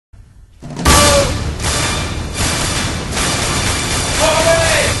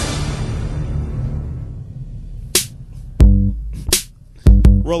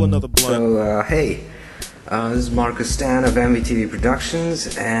Roll another blunt. So, hey, this is Marcus Stan of MVTV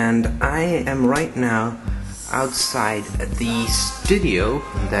Productions, and I am right now outside the studio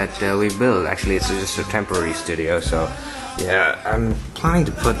that we built. Actually, it's just a temporary studio, so yeah, I'm planning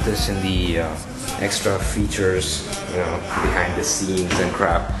to put this in the extra features, you know, behind the scenes and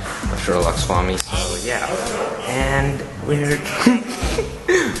crap of Sherlock Swamy. So yeah, and we're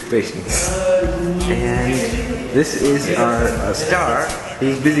patience. And this is our star.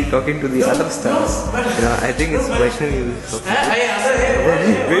 He's busy talking to the other stars. You know, I think it's Vaishnavi who's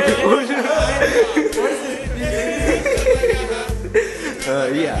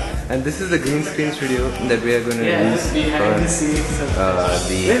yeah, and this is the green screen studio that we are going to use behind the scenes.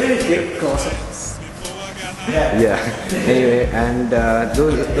 the Close-ups. yeah. Anyway, and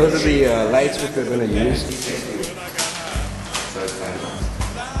those are the lights which we're going to use. So it's fine.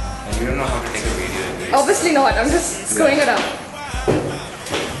 And you don't know how to take a video. Obviously not, I'm just screwing it up.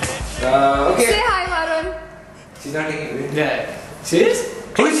 Okay. Say hi, Varun. She's not taking a video. Yeah. Serious?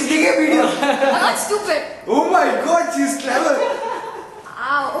 Oh, she's taking a video. I'm not stupid. Oh my god, she's clever.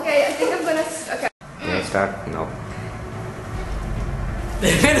 Ow, okay, I think I'm gonna. Okay. Can I start? No.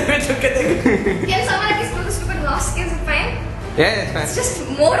 Can someone like explode the stupid mask? Is it fine? Yeah, it's fine. It's just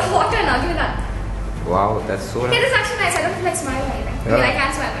more hotter now, give me that. Wow, that's so Okay, this is actually nice. I don't feel like smiling or anything. I mean, I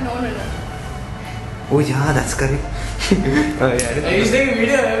can't smile. No. Oh yeah, that's correct. Yeah, Are you taking a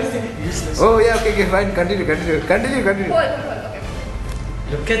video? Everything useless. oh yeah, okay, fine. Continue. Hold, okay.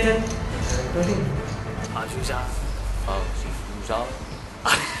 Look at that.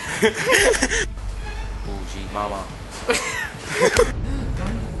 Mama.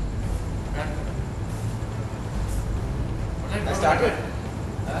 I started.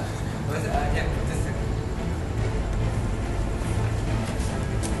 Yeah, this thing.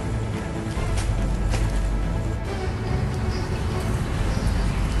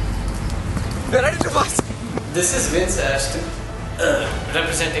 We're ready to pass. This is Vince Ashton,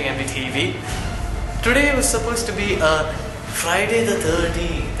 representing MVTV. Today was supposed to be Friday the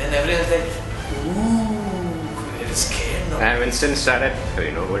 13th, and everyone's like, ooh, we're scared now. And Winston started,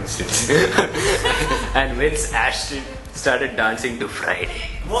 you know, Winston. And Vince Ashton started dancing to Friday.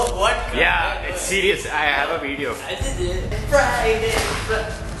 What? Yeah, it's serious. I have a video. I did it. Friday.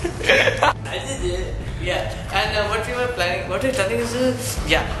 I did it. Yeah. And what we were planning, what we're planning is,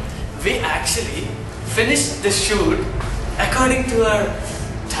 we actually finished the shoot according to our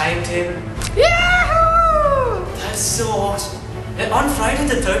timetable. Yahoo! That's so awesome. And on Friday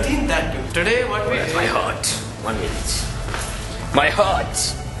the 13th, that too. Today, what we did. My heart. 1 minute. My heart.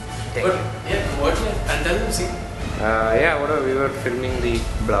 And tell them, see. Yeah, whatever. We were filming the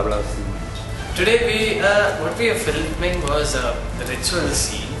blah blah scene. Today what we are filming was the ritual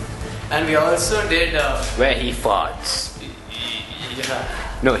scene, and we also did Where he farts. yeah.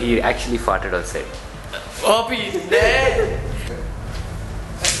 No, he actually farted on set. Oppie, there.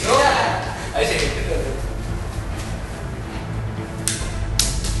 No, I said.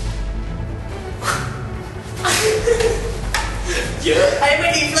 Yeah, I'm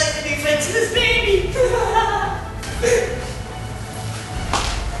a defenseless baby.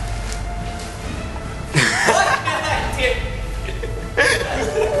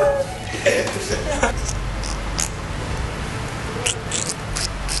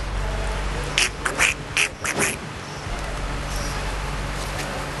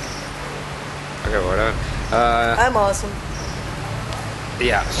 Okay, whatever. I'm awesome.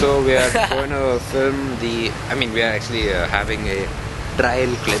 Yeah, so we are going to film the. I mean, we are actually having a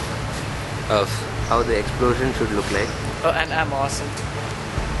trial clip of how the explosion should look like. Oh, and I'm awesome.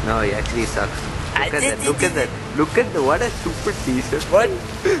 No, he actually sucks. Look at that. Look at that. Look at the. What a stupid t-shirt. What?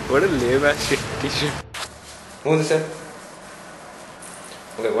 What a lame ass shit t-shirt. Move this side.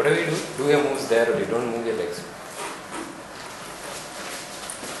 Okay, whatever you do your moves there only. Don't move your legs.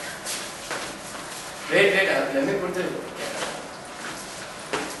 Wait, let me put the camera.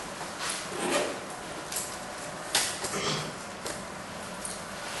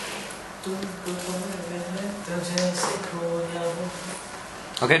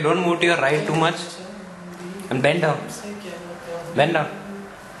 Okay, don't move to your right too much. And bend down. Bend down.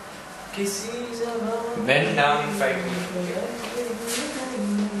 Bend down 5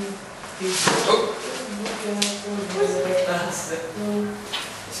 feet. Oh.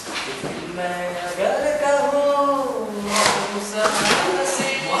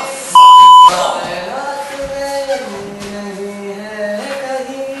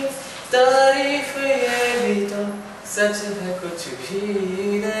 तारीफ ये भी तो सच है कुछ भी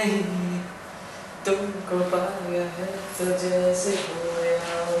नहीं तुमको पाया है तो जैसे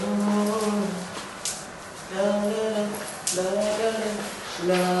खोया हूँ ला ला ला ला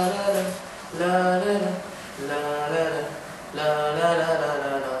ला la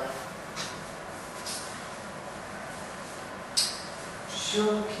la.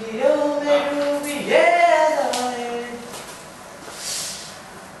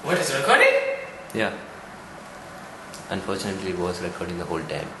 What is recording? Yeah. Unfortunately, it was recording the whole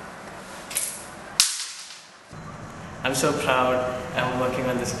time. I'm so proud. I'm working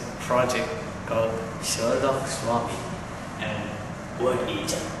on this project called SHERLOCK SWAMY and Word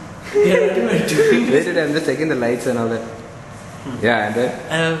Agent. Wait, I'm just checking the lights and all that. Yeah, and then.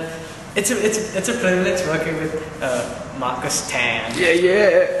 It's a privilege working with Marcus Tan.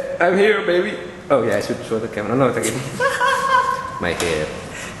 Yeah, I'm here, baby. Oh yeah, I should show the camera. No, it's okay. My hair.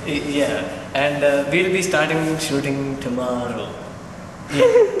 Yeah, and we'll be starting shooting tomorrow.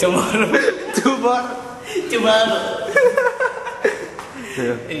 Yeah, tomorrow. Tomorrow.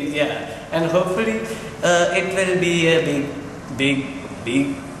 Yeah, and hopefully it will be a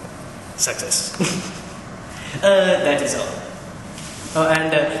big success. That is all. Oh,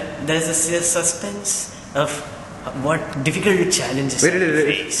 and there's a suspense of what difficult challenges Wait, we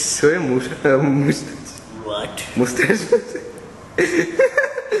face. show your mustache. What? Mustache.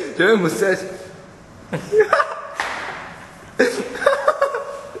 Show your mustache.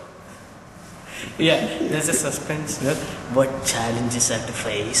 Yeah, there's a suspense of what challenges are to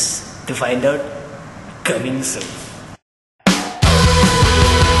face. To find out, coming soon.